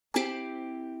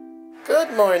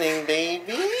Good morning,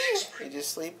 baby. Did you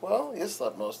sleep well? You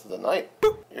slept most of the night.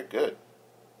 You're good.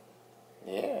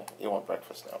 Yeah, you want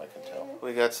breakfast now, I can tell.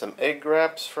 We got some egg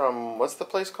wraps from, what's the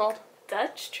place called?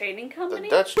 Dutch Trading Company?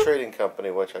 The Dutch Trading Company,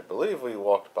 which I believe we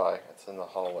walked by. It's in the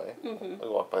hallway. We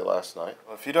walked by last night.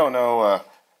 Well, if you don't know,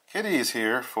 Kitty is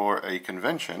here for a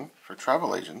convention for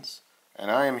travel agents,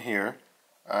 and I am here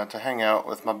to hang out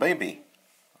with my baby.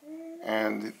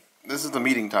 And this is the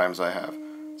meeting times I have.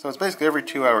 So it's basically every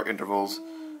 2-hour intervals.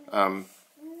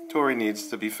 Tori needs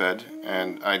to be fed,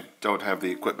 and I don't have the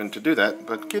equipment to do that,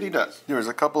 but Kitty does. There's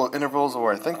a couple of intervals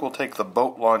where I think we'll take the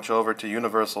boat launch over to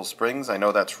Universal Springs. I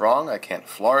know that's wrong. I can't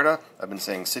Florida. I've been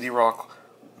saying Citywalk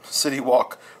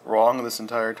wrong this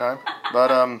entire time.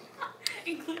 But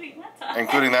including that time.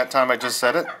 Including that time I just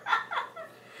said it.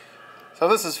 So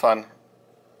this is fun.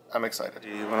 I'm excited.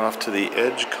 You went off to the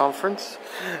Edge conference,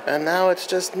 and now it's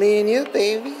just me and you,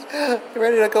 baby. You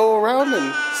ready to go around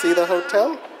and see the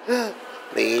hotel?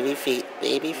 Baby feet,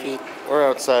 baby feet. We're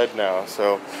outside now,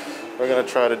 so we're gonna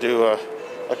try to do a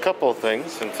couple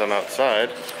things. Since I'm outside,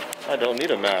 I don't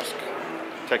need a mask.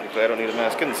 Technically, I don't need a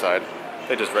mask inside.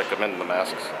 They just recommend the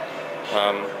masks.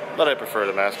 But I prefer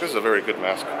the mask. This is a very good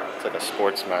mask. It's like a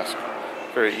sports mask.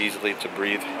 Very easily to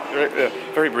breathe.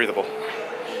 Very breathable.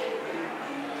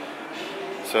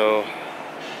 So,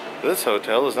 this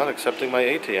hotel is not accepting my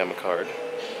ATM card.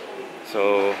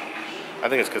 So, I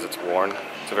think it's because it's worn.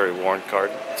 It's a very worn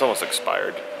card. It's almost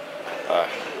expired. But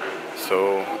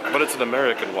it's an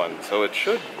American one, so it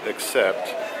should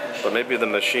accept. But maybe the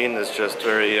machine is just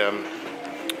very,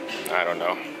 I don't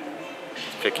know,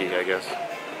 picky, I guess.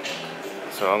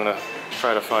 So I'm gonna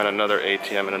try to find another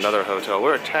ATM in another hotel.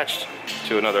 We're attached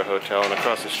to another hotel, and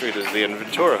across the street is the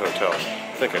Ventura Hotel.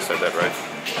 I think I said that right.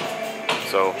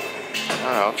 So, I don't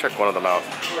know, I'll check one of them out.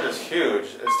 It's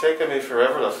huge. It's taken me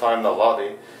forever to find the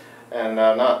lobby, and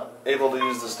I'm not able to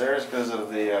use the stairs because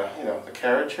of the, the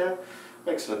carriage here.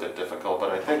 Makes it a bit difficult,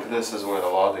 but I think this is where the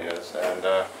lobby is, and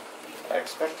I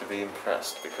expect to be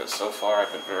impressed, because so far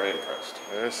I've been very impressed.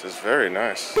 This is very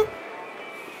nice.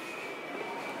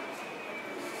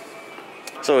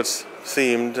 So it's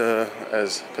themed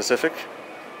as Pacific,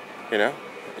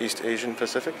 East Asian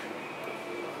Pacific.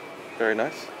 Very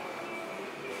nice.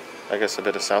 I guess a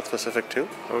bit of South Pacific too.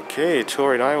 Okay,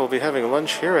 Tori and I will be having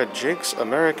lunch here at Jake's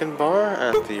American Bar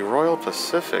at the Royal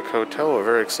Pacific Hotel. We're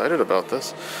very excited about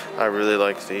this. I really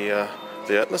like the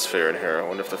atmosphere in here. I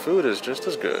wonder if the food is just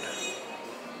as good.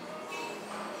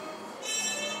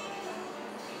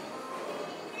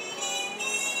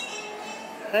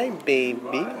 Hi,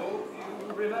 baby.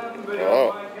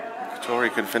 Oh, Tori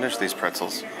could finish these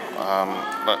pretzels,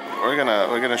 but we're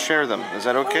gonna share them. Is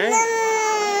that okay?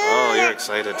 Oh, you're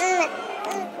excited.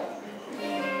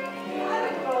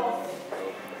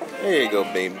 There you go,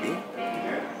 baby.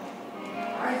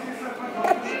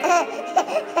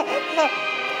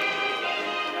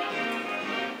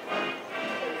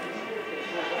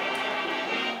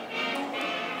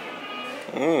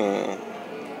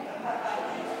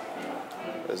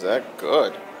 Is that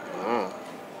good?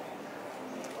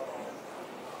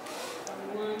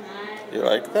 You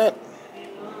like that?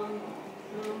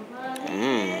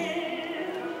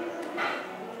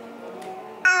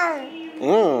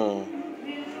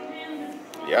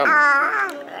 Yum.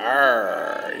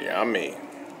 Yummy.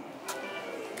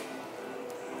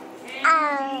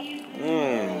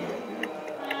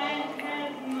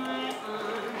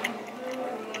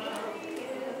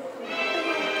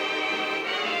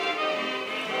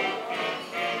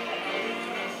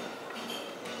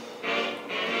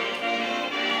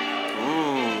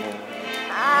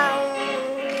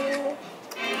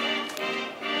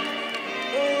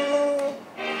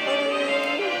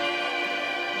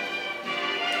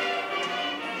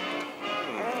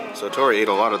 So Tori ate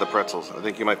a lot of the pretzels. I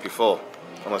think you might be full,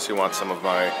 unless you want some of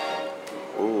my,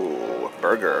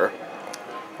 burger.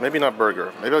 Maybe not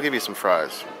burger. Maybe I'll give you some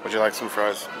fries. Would you like some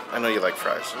fries? I know you like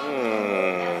fries.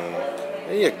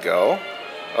 There you go.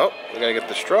 Oh, we gotta get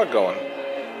the straw going.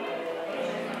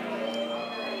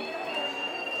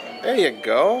 There you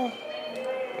go.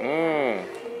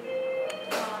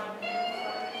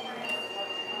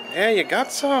 Yeah, you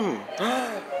got some.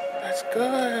 That's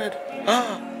good.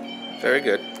 Very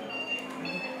good.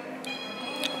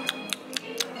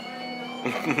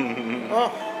 Oh,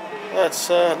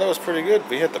 that was pretty good.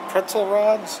 We hit the pretzel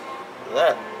rods.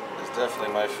 That is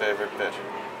definitely my favorite bit.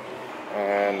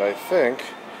 And I think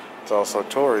it's also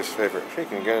Tori's favorite. She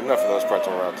can get enough of those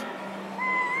pretzel rods.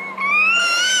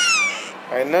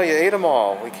 I know you ate them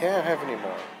all. We can't have any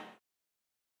more.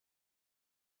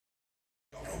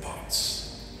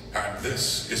 Robots. And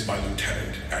this is my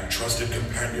lieutenant and trusted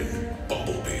companion,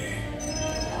 Bumblebee.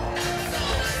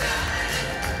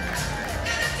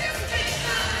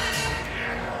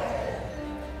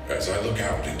 As I look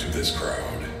out into this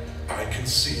crowd, I can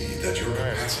see that your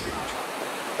capacity.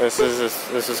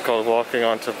 This is called walking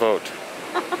onto boat.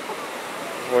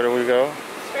 Where do we go?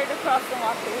 Straight across and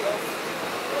walk the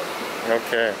wheels.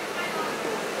 Okay.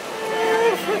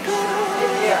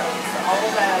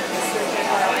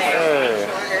 Hey,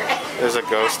 there's a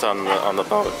ghost on the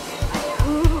boat.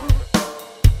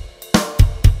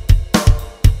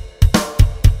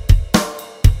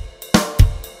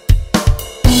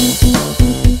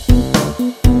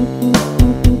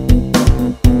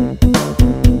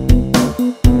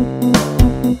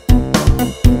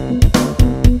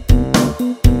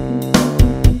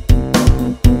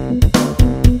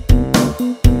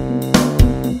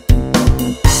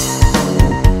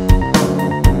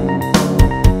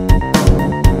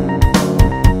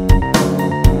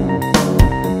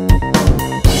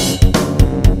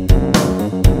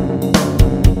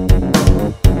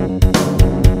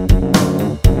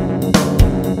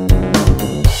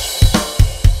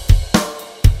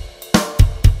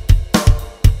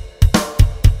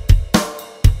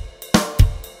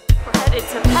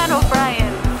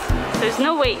 There's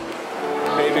no wait.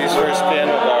 Baby's first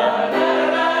piano bar.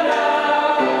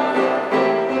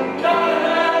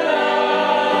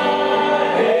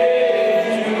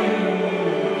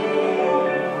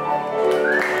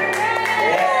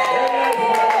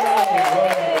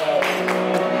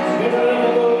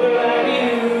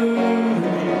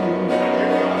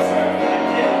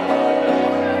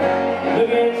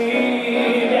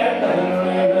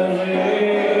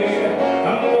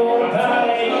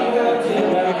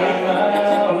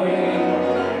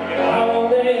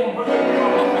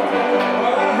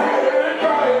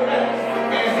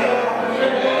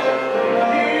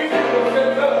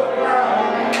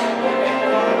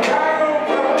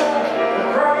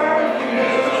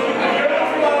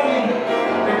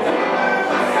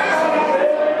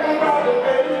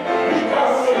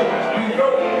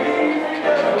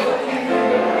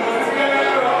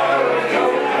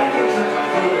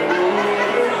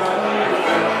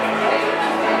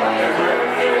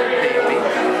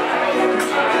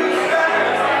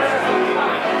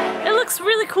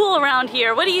 Cool around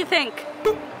here. What do you think?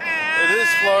 It is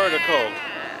Florida cold.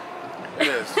 It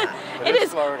is. It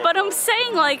is. Florida but cold. I'm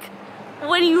saying, like,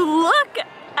 when you look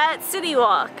at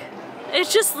Citywalk, it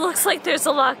just looks like there's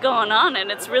a lot going on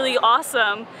and it's really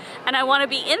awesome and I want to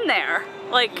be in there.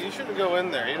 Like, you shouldn't go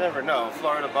in there. You never know.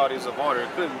 Florida bodies of water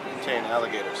could contain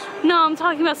alligators. No, I'm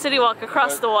talking about Citywalk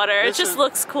across the water. It just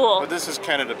looks cool. But this is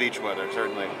Canada beach weather,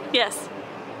 certainly. Yes.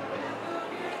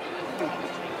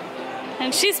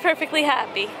 And she's perfectly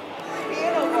happy.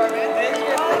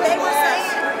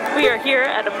 We are here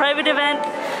at a private event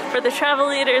for the Travel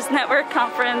Leaders Network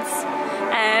Conference,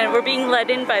 and we're being led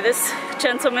in by this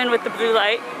gentleman with the blue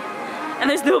light. And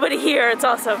there's nobody here. It's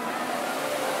awesome.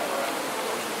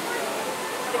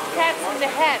 The cats in the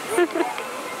hat.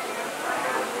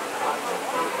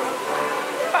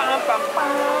 Bum, bum,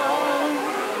 bum.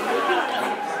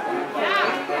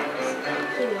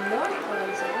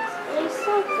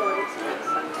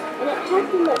 And it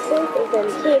happened that both of them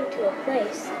came to a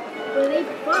place where they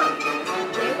bumped.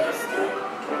 There they stood.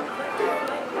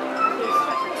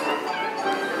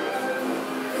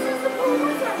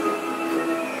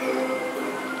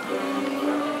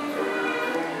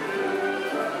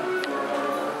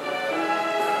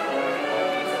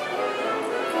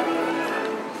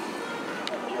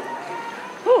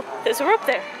 Ooh, there's a rope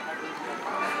there.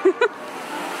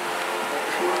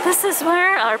 This is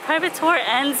where our private tour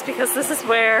ends because this is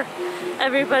where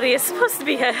everybody is supposed to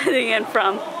be heading in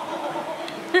from.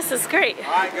 This is great.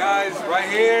 Alright guys, right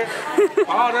here,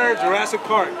 Potter, Jurassic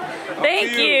Park.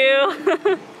 Thank you.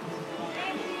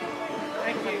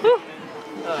 Thank you.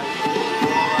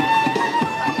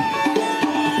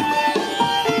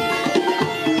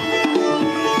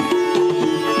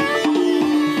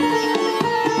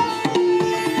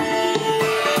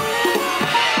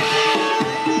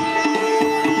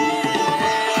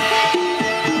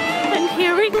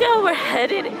 We're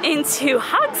headed into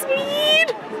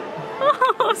Hogsmeade.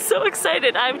 Oh, I'm so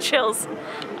excited. I have chills.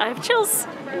 I have chills.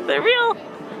 They're real.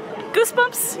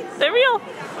 Goosebumps. They're real.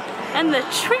 And the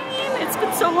train. It's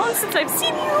been so long since I've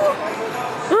seen you.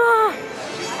 Oh,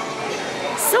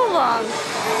 so long.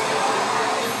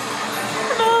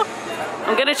 Hello.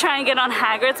 I'm gonna try and get on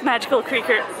Hagrid's Magical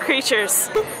Creatures.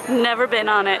 Never been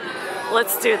on it.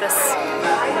 Let's do this.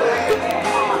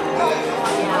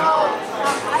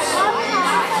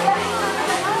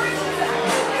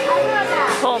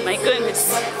 Oh my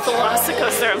goodness,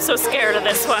 Velocicoaster, I'm so scared of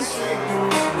this one.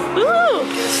 Ooh!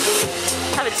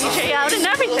 Have a DJ out and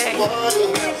everything.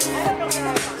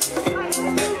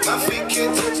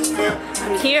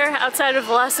 I'm here outside of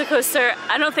Velocicoaster.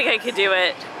 I don't think I could do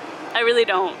it. I really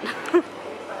don't.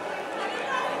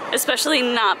 Especially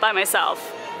not by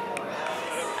myself.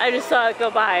 I just saw it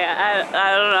go by.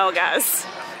 I don't know, guys.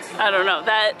 I don't know.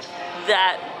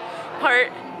 That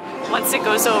part, once it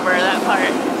goes over, that part,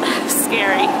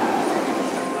 scary.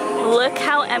 Look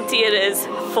how empty it is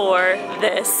for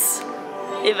this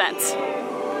event.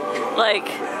 Like,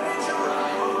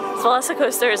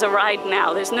 Velocicoaster is a ride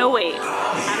now. There's no wait. Here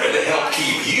to help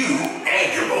keep you and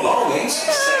your belongings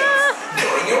safe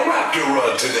during your Raptor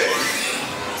run today.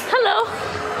 Hello.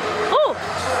 Oh.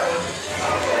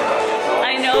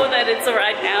 I know that it's a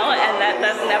ride now and that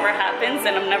never happens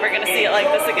and I'm never gonna see it like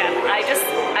this again. I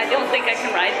don't think I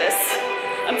can ride this.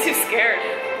 I'm too scared.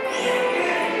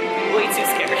 Way too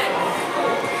scared.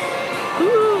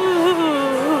 Ooh.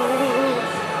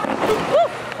 Ooh.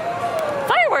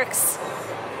 Fireworks.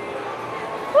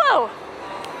 Whoa.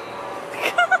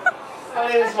 My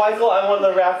name is Michael. I'm one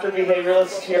of the raptor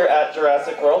behavioralists here at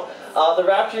Jurassic World. The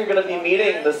raptor you're going to be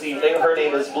meeting this evening, her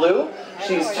name is Blue.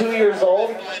 She's 2 years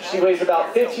old. She weighs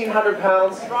about 1,500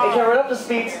 pounds and can run up to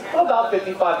speeds of about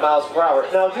 55 miles per hour.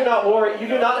 Now, do not worry. You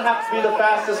do not have to be the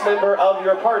fastest member of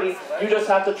your party. You just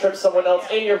have to trip someone else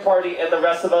in your party, and the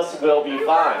rest of us will be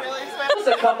fine. Just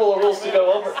a couple of rules to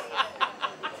go over.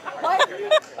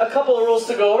 A couple of rules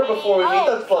to go over before we meet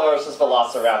the fluorescent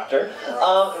velociraptor.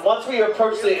 Once we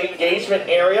approach the engagement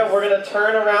area, we're going to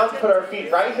turn around, put our feet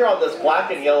right here on this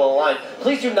black and yellow line.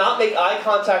 Please do not make eye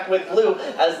contact with Blue,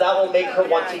 as that will make her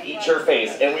want to eat your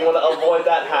face, and we want to avoid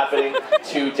that happening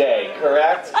today,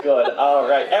 correct? Good, all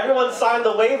right. Everyone signed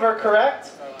the waiver, correct?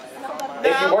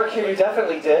 If you work here, you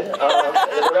definitely did. And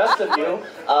the rest of you,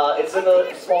 it's in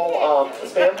a small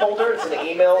spam folder. It's an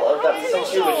email that we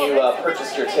sent you when you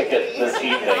purchased your ticket this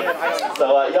evening.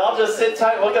 So y'all just sit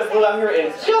tight. We'll get Blue out here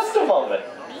in just a moment.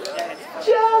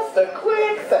 Just a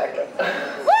quick second.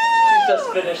 She's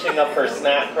just finishing up her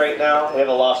snack right now. We have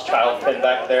a lost child pin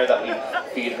back there that we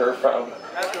feed her from.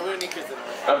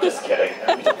 I'm just kidding.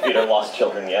 We don't feed our lost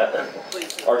children yet.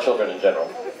 Or children in general.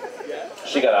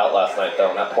 She got out last night, though,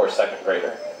 and that poor second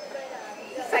grader.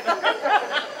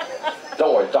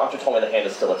 Don't worry, doctor told me the hand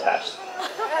is still attached.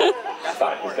 It's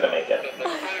fine, he's gonna make it.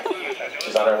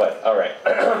 She's on her way. All right.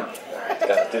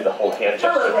 Gotta do the whole hand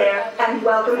gesture. Hello there, and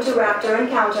welcome to Raptor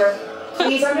Encounter.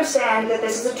 Please understand that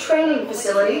this is a training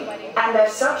facility, and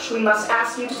as such, we must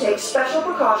ask you to take special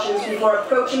precautions before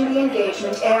approaching the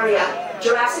engagement area.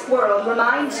 Jurassic World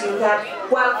reminds you that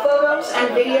while photos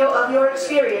and video of your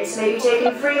experience may be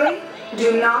taken freely,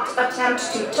 do not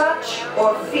attempt to touch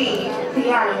or feed the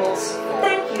animals.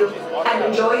 Thank you, and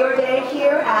enjoy your day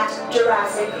here at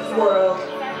Jurassic World.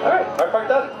 All right, our part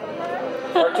done.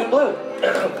 Part 2 Blue.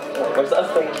 Where's us?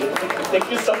 Thank you. Thank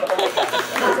you so much.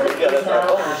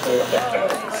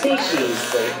 Species,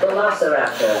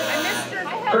 Velociraptor.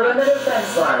 Perimeter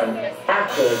fence line,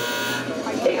 active.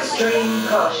 Extreme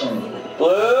caution.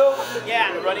 Blue?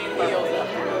 Yeah, running wheels.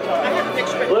 I have a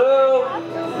picture. Blue?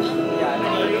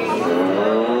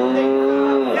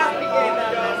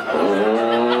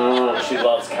 She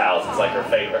loves cows. It's like her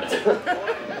favorite.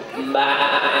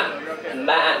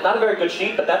 Not a very good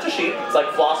sheep, but that's a sheep. It's like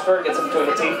Flossford, gets him between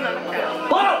the teeth.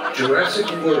 Blue! Jurassic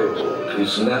World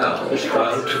is now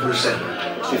proud to present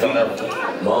She's on her.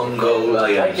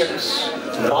 Mongoliensis.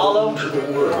 Follow. To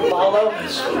the world. Follow.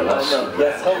 As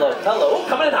Yes, hello. Hello. Oh,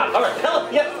 coming in hot. All right. Hello.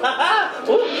 Yes.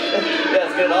 Ooh.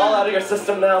 Yes, get it all out of your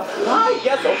system now. Hi.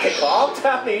 Yes. Okay. Calm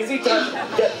down. Easy touch.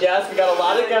 Yes, we got a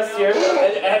lot of guests here.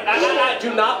 And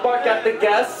do not bark at the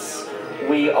guests.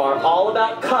 We are all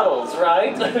about cuddles,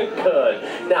 right?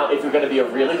 Good. Now, if you're going to be a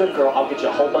really good girl, I'll get you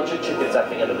a whole bunch of chickens at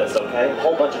the end of this, okay? A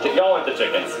whole bunch of chickens. Y'all aren't the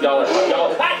chickens. Y'all.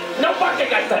 Hey, no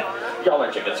barking, I said. Y'all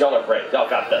aren't chickens. Y'all are brave. Y'all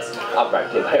got this. All right,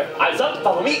 here. Eyes up.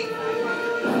 Follow me.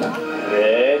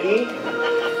 Ready?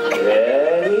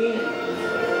 Ready?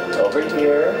 Over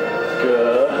here.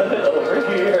 Good.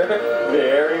 Over here.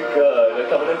 Very good.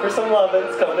 Coming in for some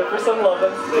lovin's. Coming in for some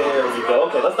lovin's. There we go.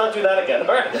 Okay, let's not do that again.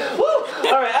 All right. Woo!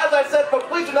 All right, as I said, but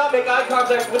please do not make eye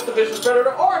contact with the vicious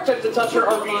predator or attempt to touch her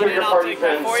or beat her your party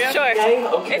friends. Sure. Okay?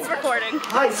 Okay. It's recording.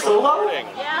 Hi, Solo.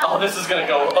 Yeah. Oh, this is gonna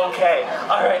go okay.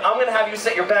 All right, I'm gonna have you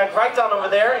set your bag right down over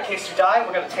there in case you die.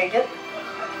 We're gonna take it.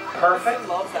 Perfect.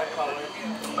 Loves that color.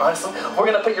 Awesome. We're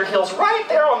gonna put your heels right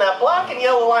there on that black and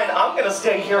yellow line. I'm gonna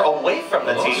stay here away from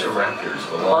the teeth.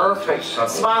 Perfect.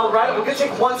 Smile right. We're gonna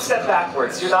take one step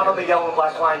backwards. You're not on the yellow and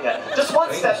black line yet. Just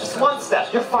one step. Just one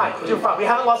step. You're fine. You're fine. We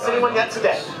haven't lost anyone yet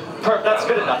today. Perfect. That's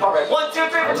good enough. All right. 1, 2,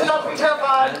 3. Pretend not to be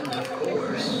terrified.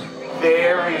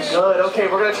 Very good. Okay,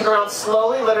 we're going to turn around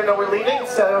slowly, let her know we're leaving.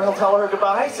 So he'll tell her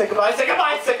goodbye. Say goodbye, say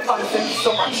goodbye, say goodbye. Thank you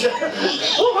so much.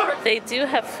 They do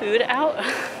have food out,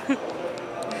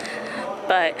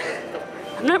 but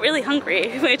I'm not really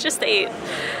hungry. We just ate.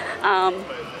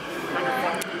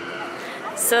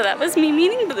 So that was me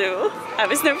meeting Blue. I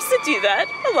was nervous to do that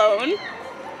alone.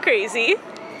 Crazy.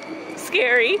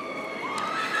 Scary.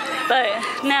 But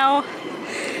now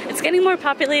it's getting more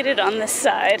populated on this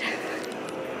side,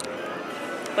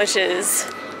 which is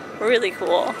really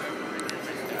cool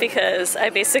because I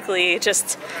basically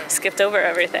just skipped over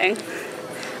everything.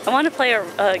 I want to play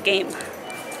a game.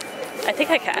 I think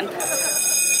I can. And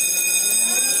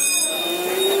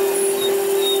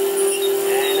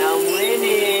I'm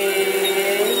winning.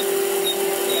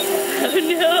 Oh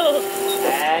no.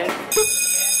 And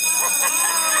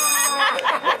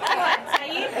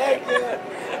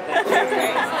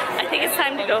I think it's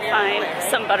time to go find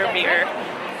some butterbeer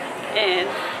in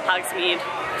Hogsmeade.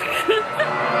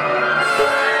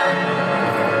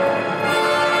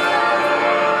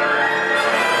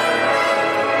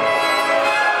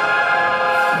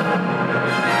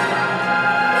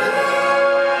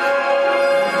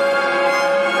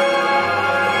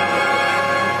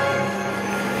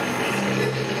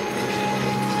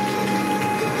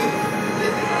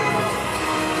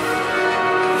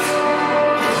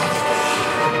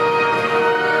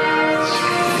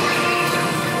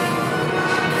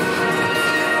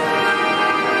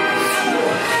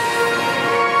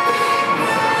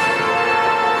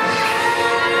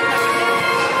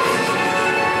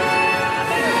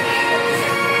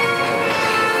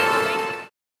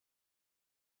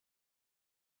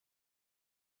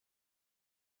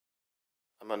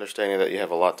 I'm understanding that you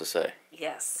have a lot to say.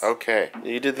 Yes. Okay.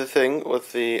 You did the thing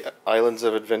with the Islands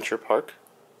of Adventure Park?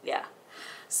 Yeah.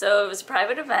 So it was a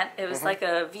private event. It was like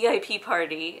a VIP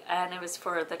party, and it was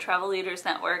for the Travel Leaders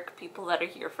Network, people that are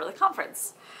here for the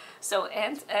conference. So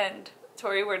Ant and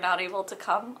Tori were not able to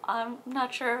come. I'm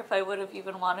not sure if I would have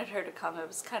even wanted her to come. It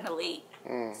was kind of late.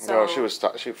 No,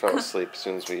 she fell asleep as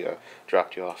soon as we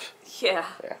dropped you off. Yeah.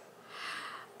 Yeah.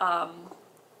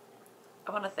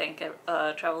 I want to thank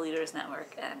Travel Leaders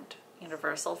Network and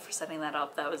Universal for setting that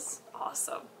up. That was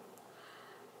awesome.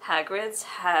 Hagrid's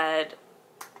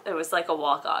it was like a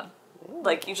walk-on.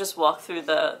 Like, you just walk through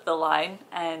the line,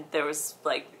 and there was,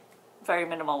 like, very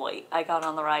minimal wait. I got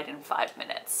on the ride in 5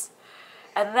 minutes.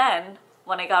 And then,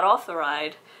 when I got off the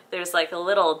ride, there's, like, a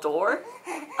little door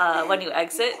when you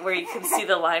exit where you can see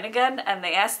the line again, and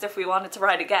they asked if we wanted to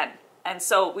ride again. And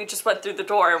so we just went through the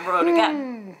door and rode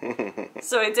again.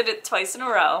 So I did it twice in a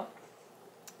row.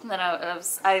 And then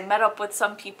I met up with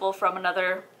some people from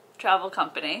another travel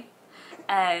company,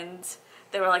 and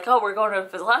they were like, oh, we're going to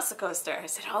Velocicoaster. I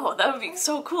said, oh, that would be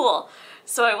so cool.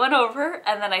 So I went over,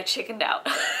 and then I chickened out.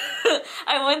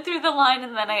 I went through the line,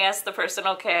 and then I asked the person,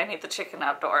 okay, I need the chicken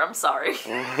out door. I'm sorry.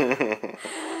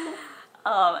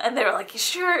 And they were like, you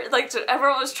sure? Like,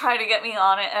 everyone was trying to get me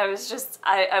on it. I was just,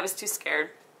 I was too scared.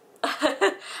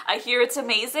 I hear it's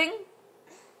amazing,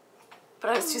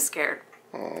 but I was too scared.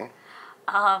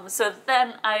 So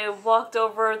then I walked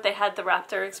over. They had the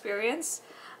Raptor experience.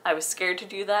 I was scared to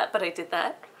do that, but I did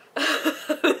that.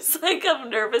 I was like, I'm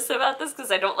nervous about this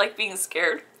because I don't like being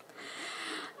scared.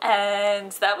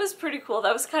 And that was pretty cool.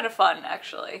 That was kind of fun,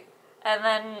 actually. And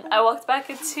then I walked back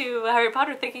into Harry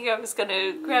Potter thinking I was going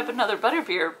to grab another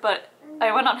butterbeer, but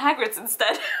I went on Hagrid's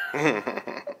instead.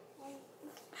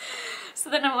 So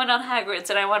then I went on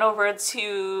Hagrid's, and I went over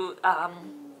to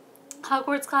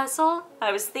Hogwarts Castle.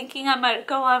 I was thinking I might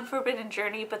go on Forbidden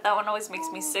Journey, but that one always makes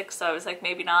me sick, so I was like,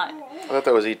 maybe not. I thought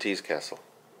that was E.T.'s castle.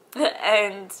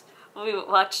 And we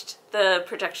watched the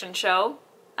projection show.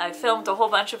 I filmed a whole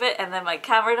bunch of it, and then my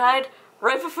camera died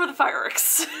right before the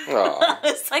fireworks.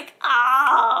 It's like,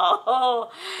 oh,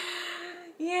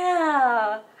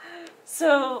 yeah.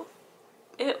 So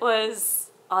it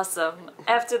was awesome.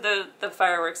 After the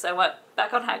fireworks, I went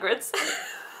back on Hagrid's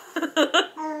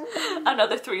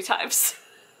another 3 times.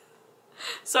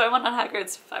 So I went on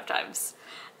Hagrid's 5 times.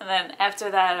 And then after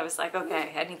that, I was like,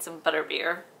 okay, I need some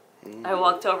butterbeer. I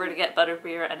walked over to get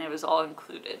butterbeer, and it was all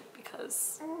included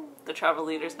because the Travel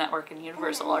Leaders Network and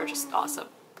Universal are just awesome.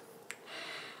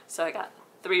 So I got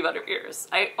 3 butterbeers.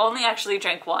 I only actually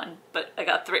drank 1, but I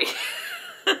got 3.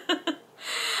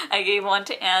 I gave 1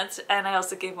 to Aunt, and I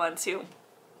also gave 1 to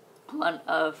one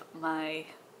of my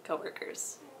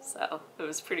coworkers. So it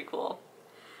was pretty cool.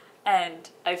 And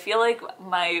I feel like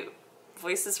my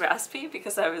voice is raspy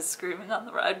because I was screaming on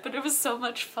the ride, but it was so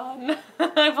much fun.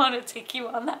 I want to take you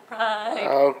on that ride.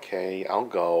 Okay, I'll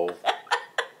go.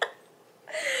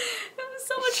 It was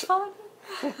so much fun.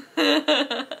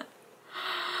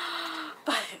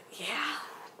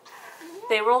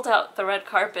 they rolled out the red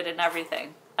carpet and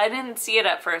everything. I didn't see it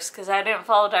at first because I didn't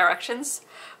follow directions,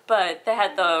 but they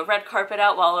had the red carpet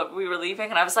out while we were leaving,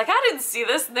 and I was like, I didn't see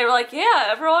this. And they were like, yeah,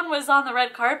 everyone was on the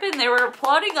red carpet, and they were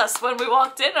applauding us when we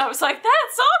walked in. And I was like,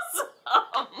 that's awesome.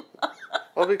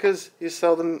 Well, because you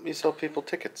sell people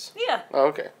tickets. Yeah. Oh,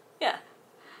 okay. Yeah.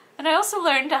 And I also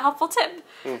learned a helpful tip.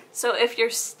 So if you're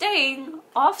staying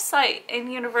off-site in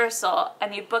Universal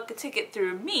and you book a ticket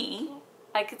through me,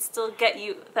 I could still get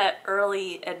you that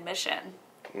early admission.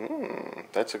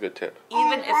 That's a good tip.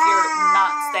 Even if you're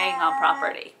not staying on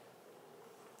property.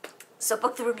 So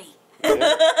book through me.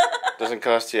 Yeah. Doesn't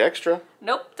cost you extra.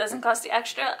 Nope, doesn't cost you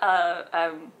extra.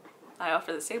 I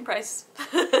offer the same price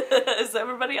as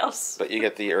everybody else. But you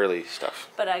get the early stuff.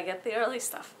 But I get the early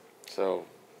stuff. So,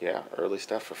 yeah, early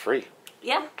stuff for free.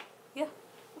 Yeah, yeah.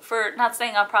 For not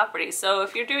staying on property. So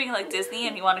if you're doing like Disney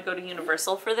and you want to go to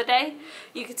Universal for the day,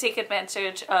 you could take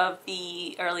advantage of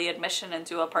the early admission and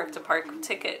do a park-to-park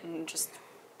ticket and just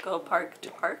go park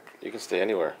to park. You can stay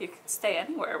anywhere. You can stay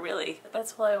anywhere, really.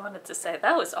 That's all I wanted to say.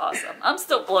 That was awesome. I'm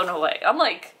still blown away. I'm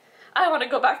like, I want to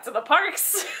go back to the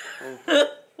parks.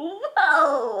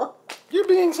 Whoa! You're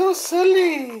being so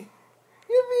silly.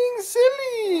 You're being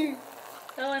silly.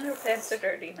 Oh, and her pants are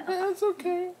dirty now. That's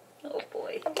okay. Oh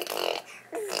boy.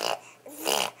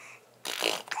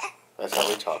 That's how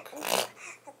we talk.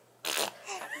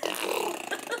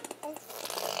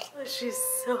 She's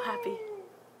so happy.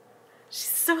 She's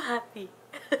so happy.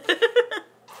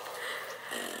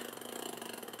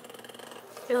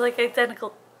 You're like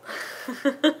identical.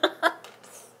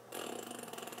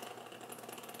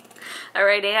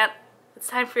 Alright, Aunt. It's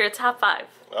time for your top 5.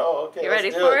 Oh, okay. You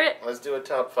ready for it? Let's do a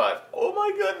top 5. Oh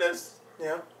my goodness.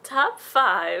 Yeah. Top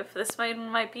 5. This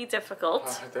might be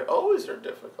difficult. They always are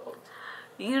difficult.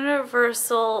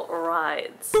 Universal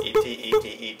rides. E.T., E.T.,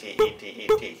 E.T., E.T.,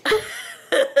 E.T.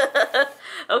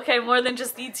 Okay, more than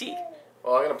just E.T.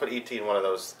 Well, I'm going to put E.T. in one of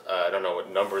those, I don't know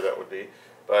what number that would be,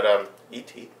 but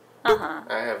E.T.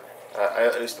 Uh-huh.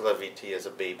 I used to love E.T. as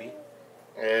a baby,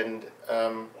 and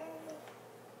I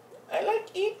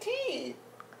like E.T.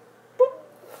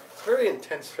 It's a very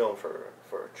intense film for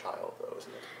a child, though,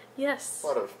 isn't it? Yes. A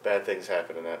lot of bad things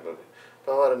happen in that movie,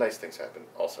 but a lot of nice things happen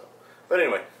also. But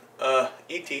anyway,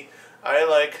 E.T., I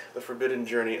like The Forbidden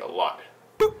Journey a lot.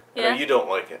 Yeah. I know you don't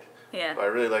like it. Yeah. But I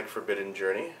really like Forbidden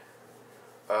Journey.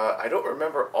 I don't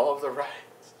remember all of the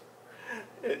rides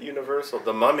at Universal.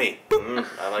 The Mummy.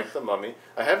 I like The Mummy.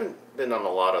 I haven't been on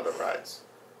a lot of the rides.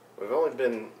 We've only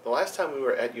been, the last time we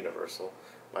were at Universal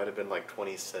might have been like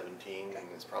 2017, and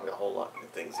there's probably a whole lot of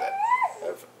things that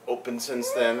have opened since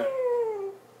then.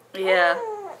 Yeah.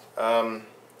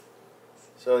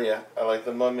 So yeah, I like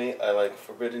The Mummy, I like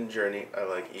Forbidden Journey, I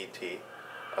like E.T.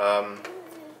 I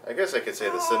guess I could say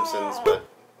The Simpsons, but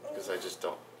because I just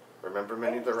don't remember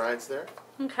many of the rides there.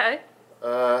 Okay.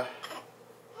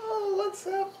 Let's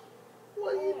have.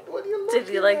 What do you like? Did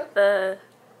you like the?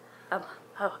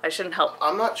 Oh, I shouldn't help.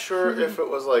 I'm not sure if it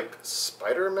was like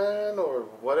Spider-Man or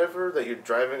whatever that you're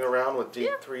driving around with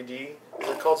 3D. Is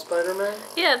it called Spider-Man?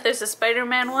 Yeah, there's a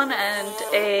Spider-Man one and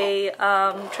a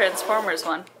Transformers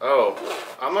one. Oh,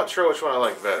 I'm not sure which one I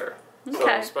like better.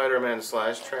 Okay. So Spider-Man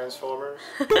 / Transformers.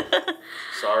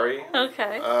 Sorry.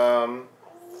 Okay.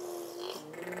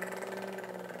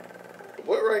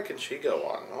 What ride can she go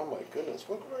on? Oh my goodness,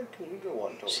 what ride can you go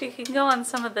on, Tori? She can go on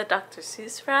some of the Dr.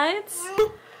 Seuss rides.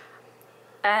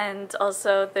 And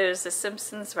also there's a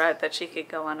Simpsons ride that she could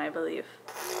go on, I believe.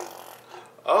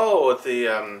 Oh, with the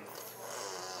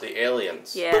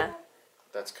aliens. Yeah.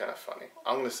 That's kind of funny.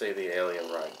 I'm going to say the alien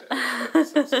ride there.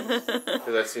 Because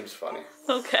that seems funny.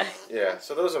 Okay. Yeah,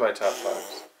 so those are my top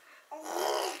 5s.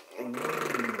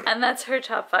 And that's her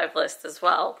top 5 list as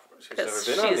well. She's never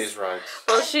been on these rides.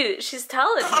 Well, she's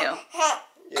telling you.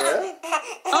 Yeah?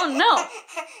 Oh, no.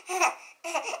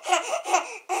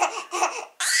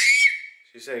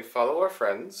 She's saying, follow our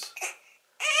friends.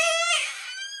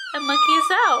 And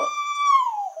Monkey's out.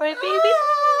 Right, baby?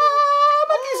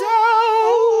 Monkey's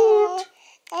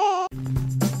out!